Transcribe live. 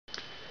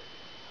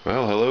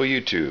Well, hello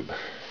YouTube.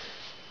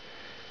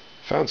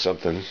 Found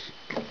something.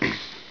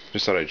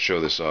 Just thought I'd show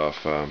this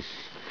off.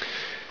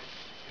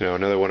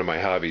 Another one of my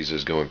hobbies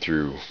is going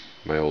through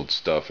my old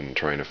stuff and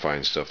trying to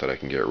find stuff that I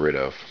can get rid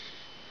of.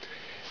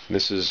 And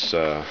this is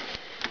a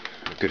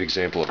good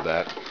example of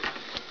that.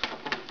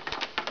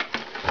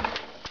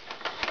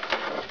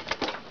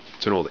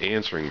 It's an old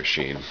answering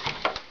machine.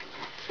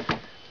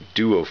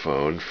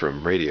 DUOFONE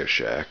from Radio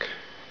Shack.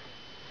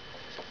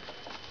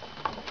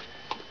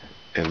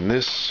 And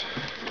this,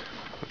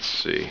 let's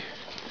see,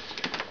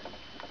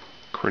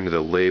 according to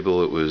the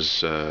label, it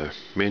was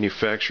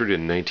manufactured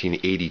in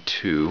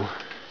 1982.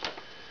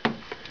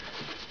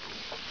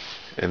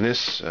 And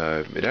this,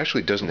 it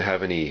actually doesn't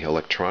have any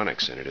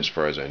electronics in it as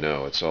far as I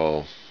know. It's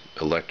all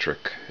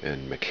electric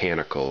and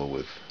mechanical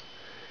with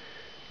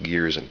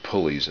gears and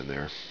pulleys in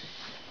there.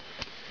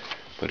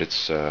 But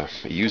it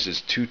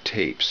uses two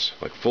tapes,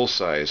 like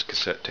full-size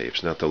cassette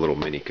tapes, not the little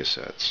mini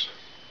cassettes.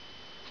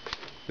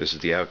 This is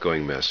the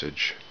outgoing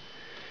message.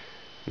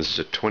 This is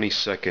a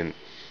 20-second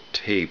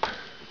tape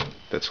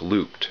that's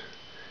looped,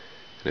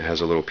 and it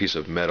has a little piece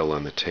of metal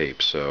on the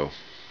tape, so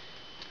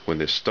when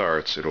this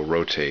starts it'll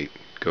rotate,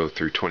 go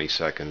through 20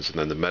 seconds, and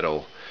then the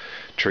metal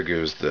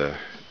triggers the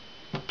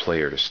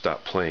player to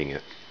stop playing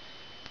it.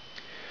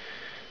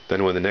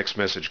 Then when the next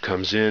message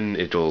comes in,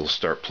 it'll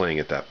start playing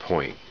at that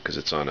point because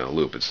it's on a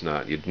loop.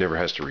 It never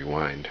has to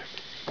rewind.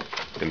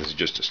 And this is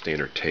just a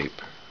standard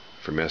tape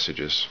for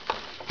messages.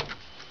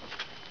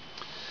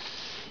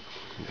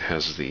 It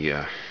has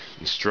the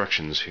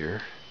instructions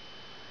here.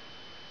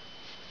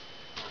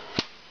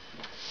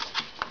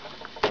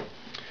 Let's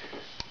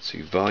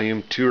see,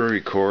 volume 2 to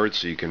record,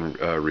 so you can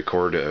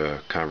record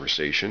a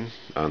conversation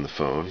on the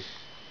phone.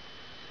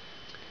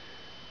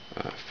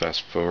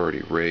 Fast forward,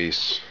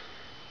 erase.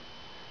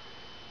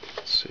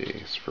 Let's see,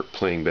 it's for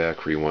playing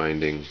back,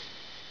 rewinding.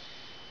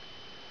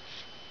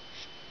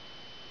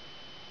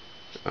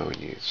 Oh,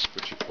 and you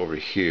switch it over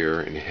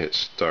here and hit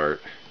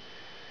start.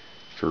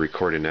 For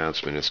record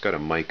announcement, it's got a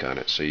mic on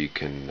it, so you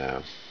can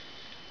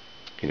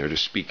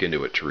just speak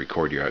into it to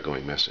record your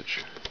outgoing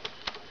message.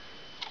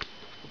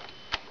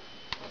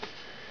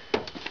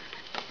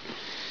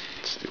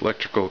 It's the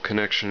electrical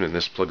connection, and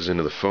this plugs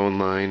into the phone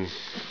line.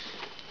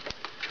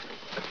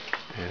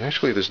 And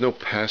actually there's no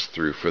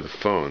pass-through for the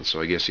phone,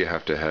 so I guess you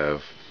have to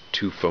have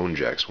two phone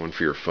jacks, one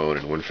for your phone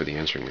and one for the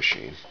answering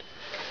machine.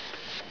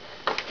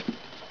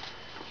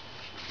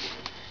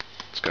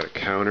 It's got a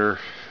counter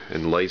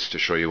and lights to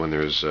show you when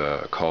there's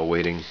a call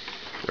waiting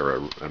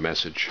or a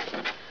message.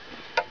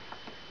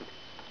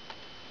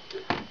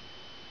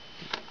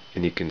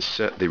 And you can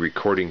set the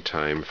recording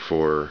time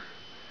for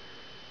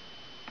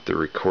the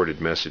recorded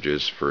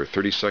messages for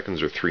 30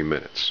 seconds or 3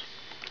 minutes.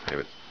 I have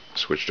it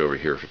switched over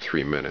here for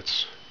 3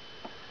 minutes.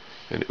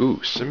 And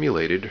ooh,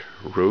 simulated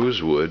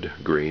rosewood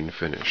grain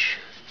finish.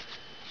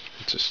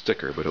 It's a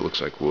sticker, but it looks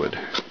like wood.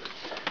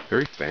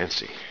 Very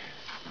fancy.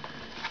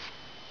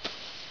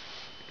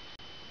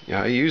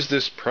 Yeah, I used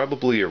this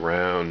probably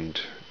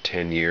around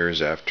 10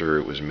 years after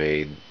it was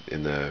made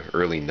in the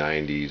early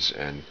 90s,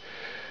 and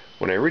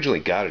when I originally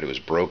got it, it was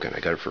broken.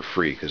 I got it for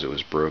free because it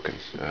was broken.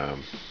 I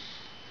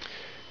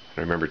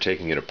remember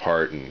taking it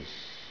apart and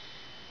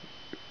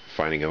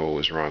finding out what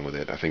was wrong with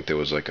it. I think there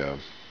was like a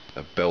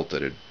belt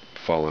that had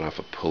fallen off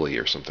a pulley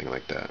or something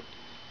like that.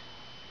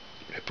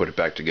 I put it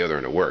back together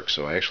and it worked,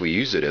 so I actually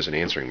used it as an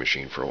answering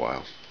machine for a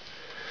while.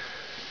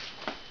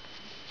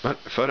 But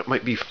I thought it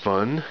might be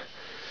fun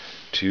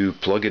to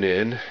plug it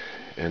in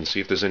and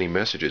see if there's any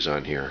messages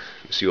on here.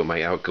 See what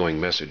my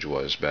outgoing message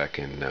was back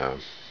in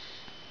the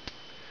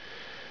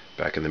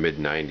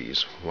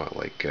mid-90s. What,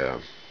 like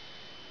it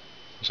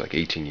was like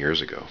 18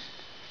 years ago.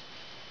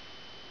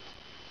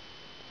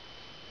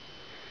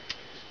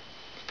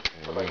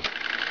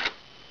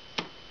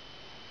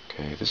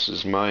 Okay, this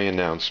is my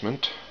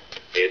announcement.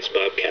 It's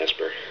Bob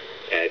Casper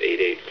at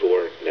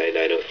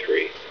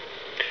 884-9903.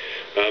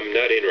 I'm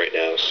not in right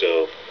now,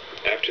 so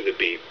after the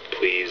beep,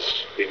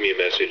 please leave me a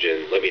message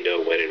and let me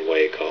know when and why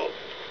you called.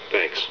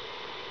 Thanks.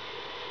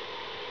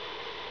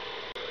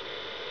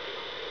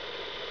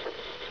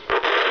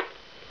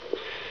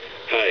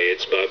 Hi,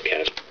 it's Bob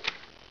Casper.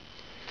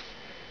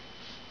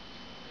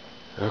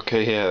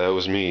 Okay, yeah, that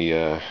was me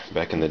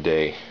back in the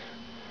day.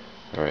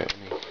 Alright,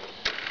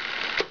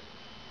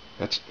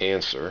 that's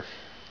answer.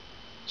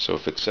 So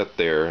if it's set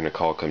there and a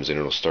call comes in,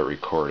 it'll start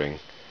recording.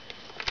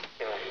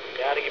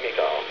 Gotta give me a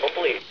call.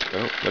 Hopefully.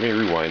 Oh, let me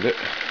rewind it.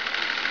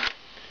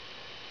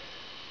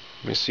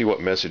 Let me see what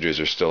messages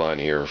are still on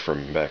here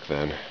from back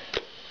then.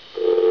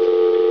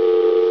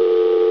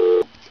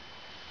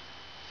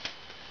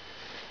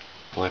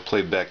 Well, I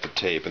played back the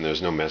tape and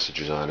there's no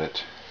messages on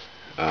it.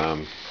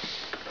 Oh,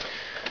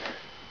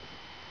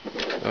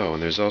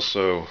 and there's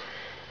also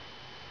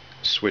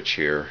a switch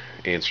here,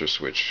 answer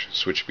switch.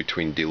 Switch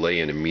between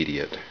delay and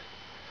immediate.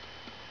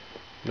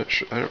 I'm not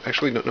sure. I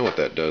actually don't know what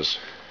that does.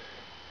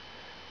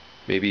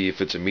 Maybe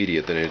if it's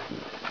immediate, then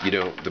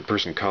the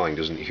person calling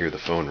doesn't hear the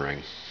phone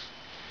ring.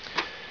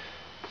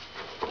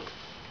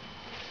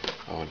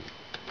 Oh, and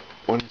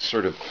one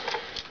sort of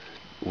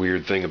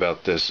weird thing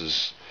about this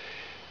is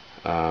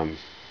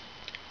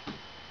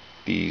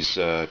these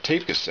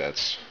tape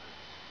cassettes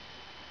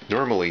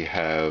normally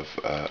have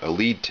a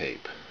lead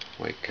tape,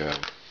 like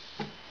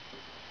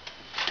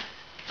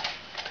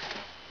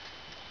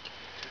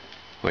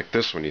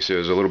this one. You see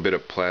there's a little bit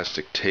of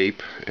plastic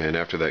tape, and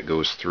after that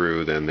goes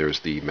through, then there's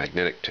the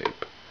magnetic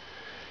tape.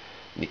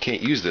 And you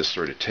can't use this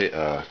sort of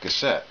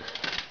cassette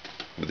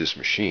with this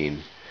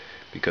machine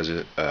because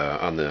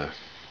on the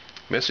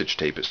message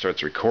tape it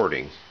starts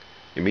recording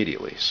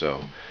immediately.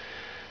 So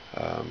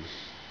I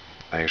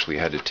actually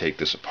had to take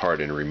this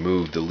apart and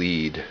remove the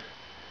lead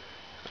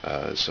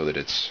so that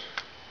it's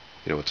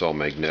all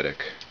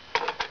magnetic.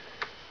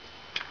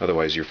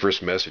 Otherwise your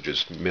first message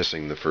is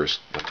missing the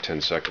first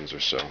 10 seconds or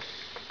so.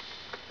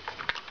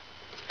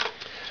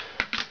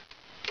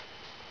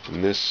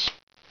 And this,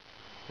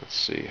 let's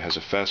see, has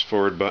a fast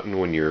forward button.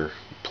 When you're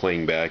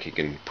playing back you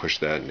can push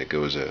that and it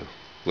goes a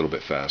little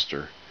bit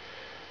faster.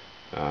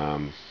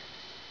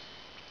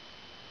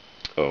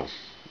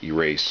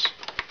 Erase.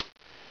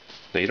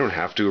 Now you don't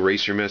have to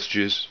erase your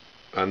messages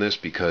on this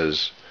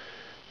because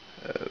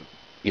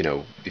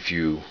if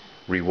you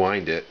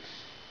rewind it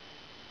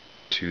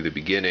to the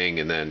beginning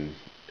and then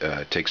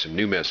take some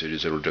new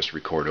messages, it'll just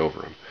record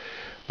over them.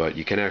 But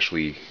you can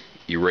actually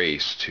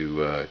erase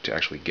to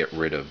actually get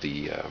rid of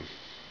the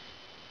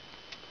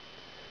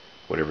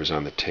whatever's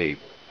on the tape.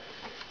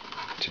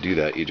 To do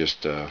that, you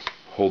just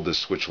hold this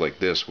switch like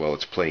this while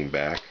it's playing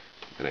back,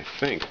 and I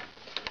think,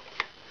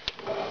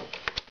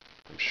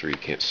 I'm sure you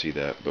can't see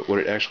that, but what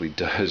it actually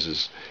does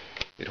is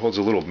it holds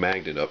a little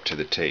magnet up to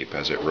the tape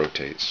as it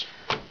rotates,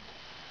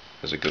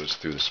 as it goes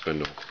through the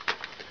spindle.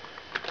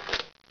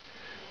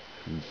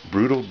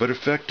 Brutal but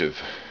effective.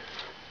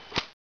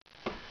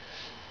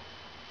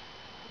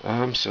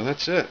 So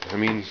that's it. I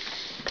mean,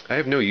 I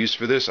have no use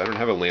for this. I don't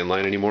have a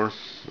landline anymore,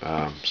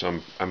 so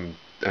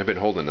I've been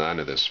holding on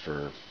to this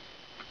for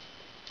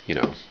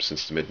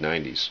since the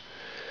mid-90s.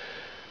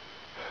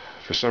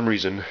 For some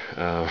reason,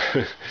 I'm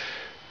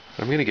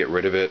going to get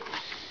rid of it.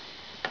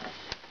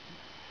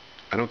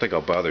 I don't think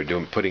I'll bother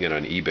putting it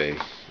on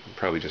eBay.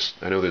 Probably just,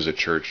 I know there's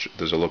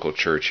a local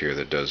church here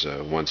that does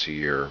a once a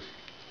year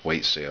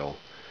weight sale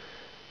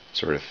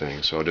sort of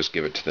thing, so I'll just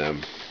give it to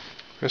them.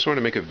 I just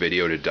wanted to make a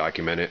video to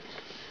document it.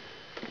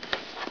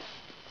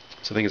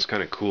 So I think it's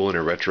kind of cool in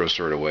a retro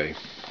sort of way.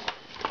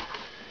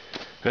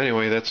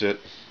 Anyway, that's it.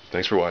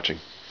 Thanks for watching.